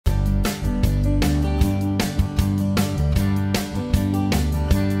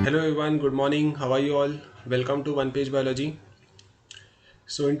Hello everyone, good morning. How are you all? Welcome to One Page Biology.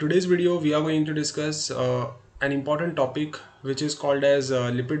 So in today's video, we are going to discuss an important topic which is called as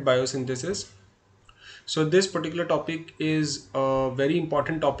lipid biosynthesis. So this particular topic is a very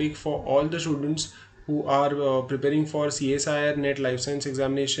important topic for all the students who are preparing for CSIR NET Life Science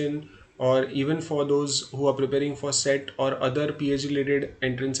examination, or even for those who are preparing for SET or other PhD related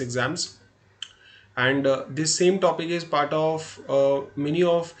entrance exams. And this same topic is part of many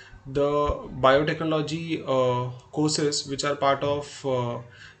of the biotechnology courses which are part of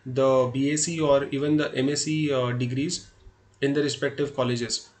the BAc or even the MSc degrees in the respective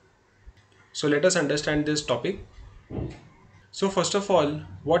colleges. So let us understand this topic. So first of all,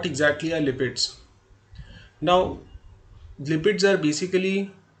 what exactly are lipids? Now, lipids are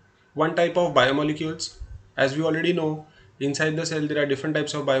basically one type of biomolecules. As we already know, inside the cell there are different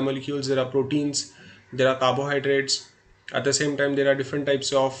types of biomolecules. There are proteins, there are carbohydrates. At the same time, there are different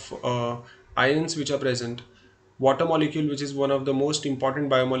types of ions which are present. Water molecule, which is one of the most important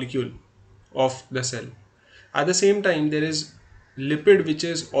biomolecule of the cell. At the same time, there is lipid, which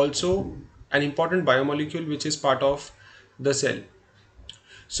is also an important biomolecule which is part of the cell.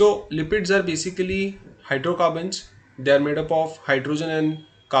 So lipids are basically hydrocarbons. They are made up of hydrogen and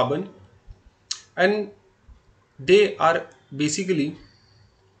carbon, and they are basically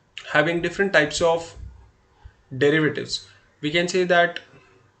having different types of derivatives. We can say that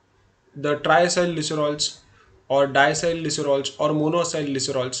the triacylglycerols or diacylglycerols or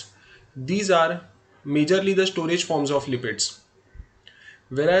monoacylglycerols, these are majorly the storage forms of lipids,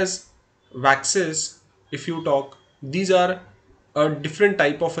 whereas waxes, if you talk, these are a different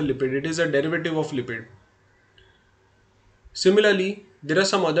type of a lipid. It is a derivative of lipid. Similarly, there are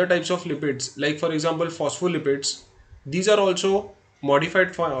some other types of lipids, like for example phospholipids. These are also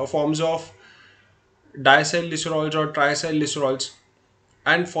modified forms of diacylglycerols or triacylglycerols,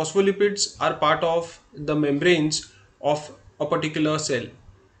 and phospholipids are part of the membranes of a particular cell.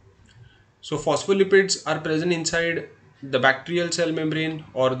 So phospholipids are present inside the bacterial cell membrane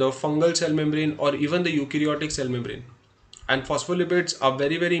or the fungal cell membrane or even the eukaryotic cell membrane. And phospholipids are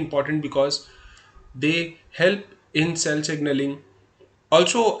very important because they help in cell signaling.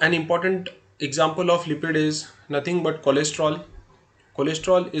 Also, an important example of lipid is nothing but cholesterol.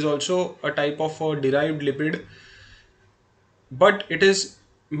 Cholesterol is also a type of a derived lipid, but it is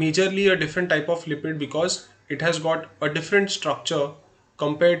majorly a different type of lipid because it has got a different structure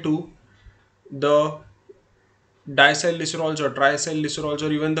compared to the diacylglycerols or triacylglycerols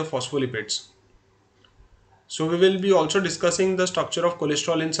or even the phospholipids. So we will be also discussing the structure of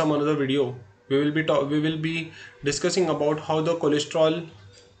cholesterol in some another video. We will be discussing about how the cholesterol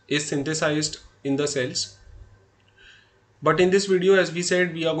is synthesized in the cells. But in this video, as we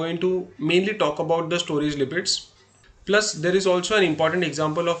said, we are going to mainly talk about the storage lipids. Plus, there is also an important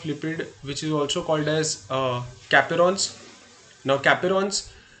example of lipid which is also called as caprons. Now,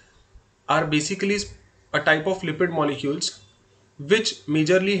 caprons are basically a type of lipid molecules which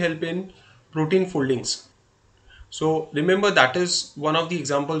majorly help in protein foldings. So remember, that is one of the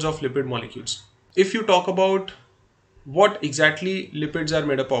examples of lipid molecules. If you talk about what exactly lipids are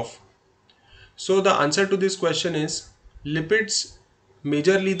made up of, so the answer to this question is lipids,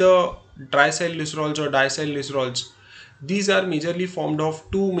 majorly the tricylglycerols or diacylglycerols, these are majorly formed of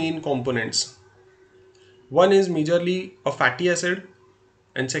two main components. One is majorly a fatty acid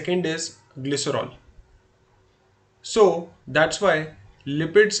and second is glycerol. So that's why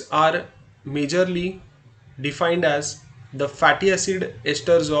lipids are majorly defined as the fatty acid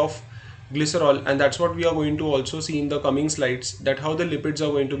esters of glycerol, and that's what we are going to also see in the coming slides, that how the lipids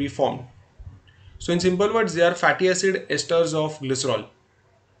are going to be formed. So in simple words, they are fatty acid esters of glycerol,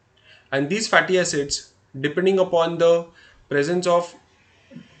 and these fatty acids, depending upon the presence of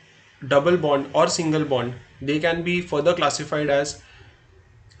double bond or single bond, they can be further classified as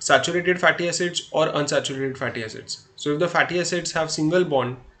saturated fatty acids or unsaturated fatty acids. So if the fatty acids have single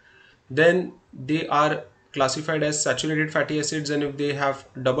bond, then they are classified as saturated fatty acids, and if they have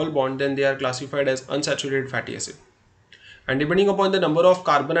double bond, then they are classified as unsaturated fatty acid. And depending upon the number of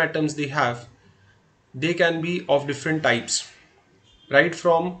carbon atoms they have, they can be of different types, right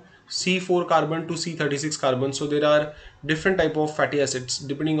from C4 carbon to C36 carbon. So there are different type of fatty acids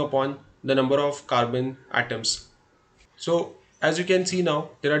depending upon the number of carbon atoms. So as you can see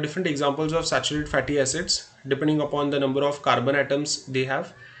now, there are different examples of saturated fatty acids depending upon the number of carbon atoms they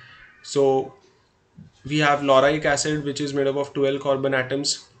have. So we have lauric acid, which is made up of 12 carbon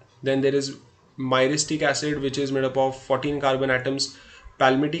atoms. Then there is myristic acid, which is made up of 14 carbon atoms.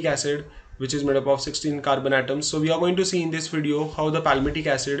 Palmitic acid, which is made up of 16 carbon atoms. So we are going to see in this video how the palmitic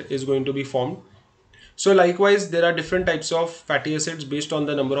acid is going to be formed. So likewise, there are different types of fatty acids based on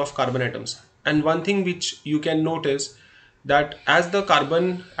the number of carbon atoms. And one thing which you can notice that as the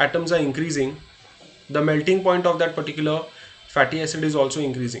carbon atoms are increasing, the melting point of that particular fatty acid is also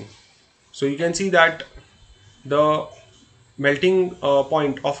increasing. So you can see that the melting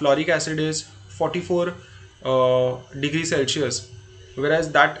point of lauric acid is 44 degrees Celsius,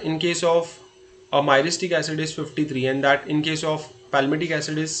 whereas that in case of a myristic acid is 53, and that in case of palmitic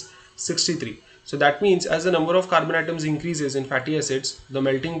acid is 63. So that means as the number of carbon atoms increases in fatty acids, the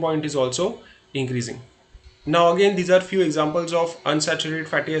melting point is also increasing. Now again, these are few examples of unsaturated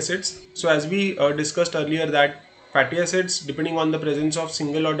fatty acids. So as we discussed earlier that fatty acids, depending on the presence of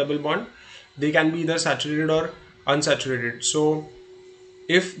single or double bond, they can be either saturated or unsaturated. So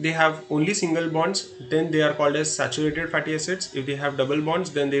if they have only single bonds, then they are called as saturated fatty acids. If they have double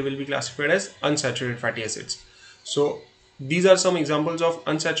bonds, then they will be classified as unsaturated fatty acids. So these are some examples of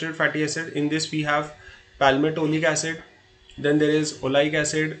unsaturated fatty acid. In this we have palmitoleic acid, then there is oleic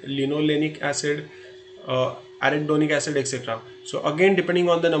acid, linolenic acid, arachidonic acid, etc. So again, depending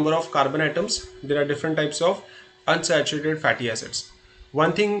on the number of carbon atoms, there are different types of unsaturated fatty acids.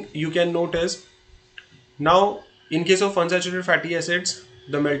 One thing you can note is, now in case of unsaturated fatty acids,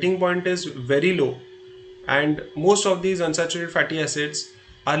 the melting point is very low, and most of these unsaturated fatty acids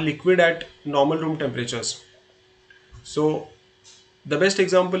are liquid at normal room temperatures. So the best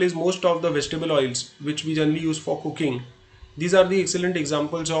example is most of the vegetable oils which we generally use for cooking. These are the excellent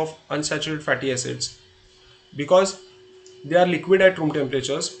examples of unsaturated fatty acids because they are liquid at room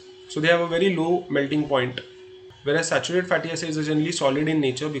temperatures, so they have a very low melting point, whereas saturated fatty acids are generally solid in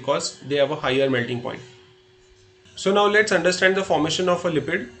nature because they have a higher melting point. So now let's understand the formation of a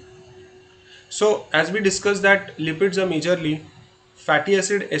lipid. So as we discussed that lipids are majorly fatty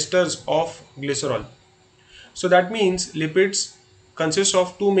acid esters of glycerol. So that means lipids consist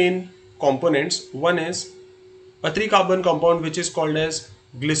of two main components. One is a 3-carbon compound which is called as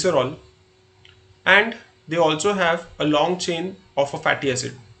glycerol, and they also have a long chain of a fatty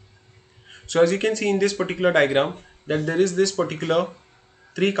acid. So as you can see in this particular diagram, that there is this particular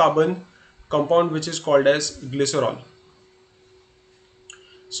 3-carbon compound which is called as glycerol.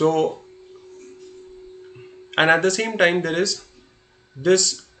 So, and at the same time there is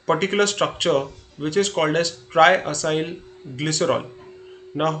this particular structure which is called as triacyl glycerol.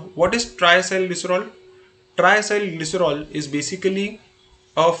 Now what is triacyl glycerol? Triacyl glycerol is basically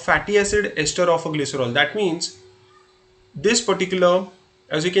a fatty acid ester of a glycerol. That means this particular,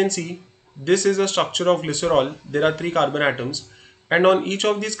 as you can see, this is a structure of glycerol. There are 3 carbon atoms, and on each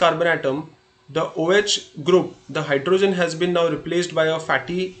of these carbon atom, the OH group, the hydrogen has been now replaced by a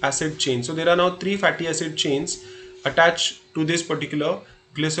fatty acid chain. So there are now 3 fatty acid chains attached to this particular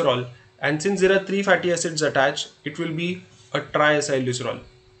glycerol, and since there are 3 fatty acids attached, it will be a triacyl glycerol.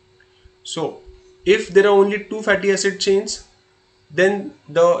 So if there are only 2 fatty acid chains, then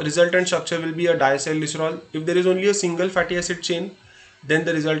the resultant structure will be a diacyl glycerol. If there is only a single fatty acid chain, then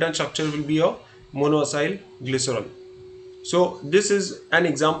the resultant structure will be a monoacyl glycerol. So this is an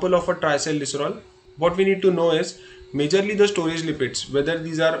example of a triacyl glycerol. What we need to know is majorly the storage lipids, whether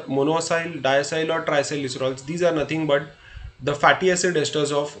these are monoacyl, diacyl or triacyl glycerols, these are nothing but the fatty acid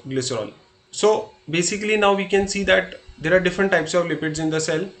esters of glycerol. So basically now we can see that there are different types of lipids in the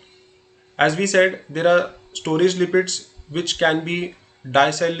cell. As we said, there are storage lipids which can be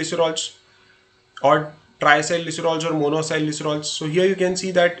diacyl glycerols or triacyl glycerols or monoacyl glycerols. So here you can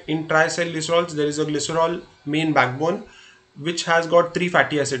see that in triacyl glycerols there is a glycerol main backbone which has got 3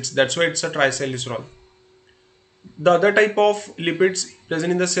 fatty acids. That's why it's a triacyl glycerol. The other type of lipids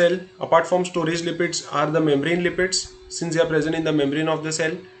present in the cell apart from storage lipids are the membrane lipids, since they are present in the membrane of the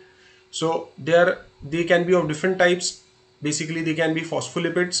cell. So they can be of different types. Basically they can be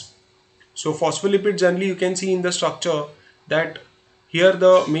phospholipids. So phospholipids generally you can see in the structure that here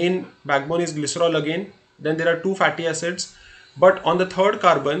the main backbone is glycerol again, then there are 2 fatty acids, but on the 3rd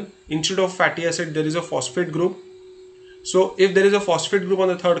carbon instead of fatty acid there is a phosphate group. So if there is a phosphate group on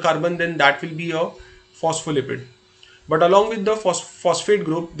the 3rd carbon, then that will be a phospholipid. But along with the phosphate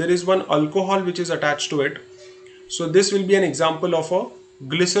group there is one alcohol which is attached to it. So this will be an example of a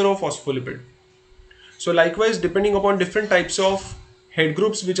glycerophospholipid. So likewise, depending upon different types of head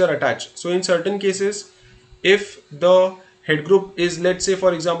groups which are attached. So in certain cases, if the head group is, let's say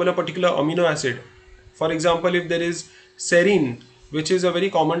for example, a particular amino acid. For example, if there is serine, which is a very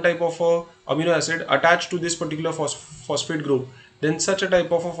common type of a amino acid attached to this particular phosphate group, then such a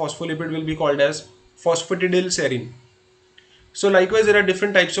type of a phospholipid will be called as phosphatidylserine. So likewise, there are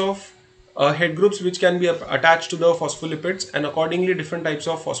different types of head groups which can be attached to the phospholipids, and accordingly different types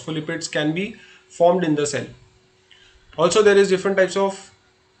of phospholipids can be formed in the cell. Also there is different types of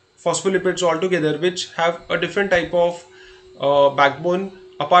phospholipids altogether, which have a different type of backbone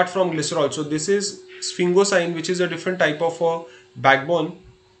apart from glycerol. So this is sphingosine, which is a different type of backbone,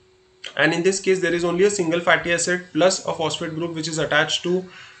 and in this case there is only a single fatty acid plus a phosphate group which is attached to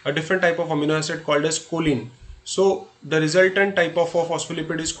a different type of amino acid called as choline. So the resultant type of a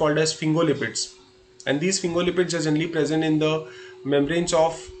phospholipid is called as sphingolipids, and these sphingolipids are generally present in the membranes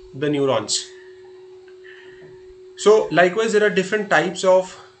of the neurons. So likewise there are different types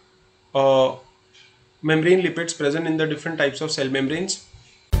of uh, membrane lipids present in the different types of cell membranes.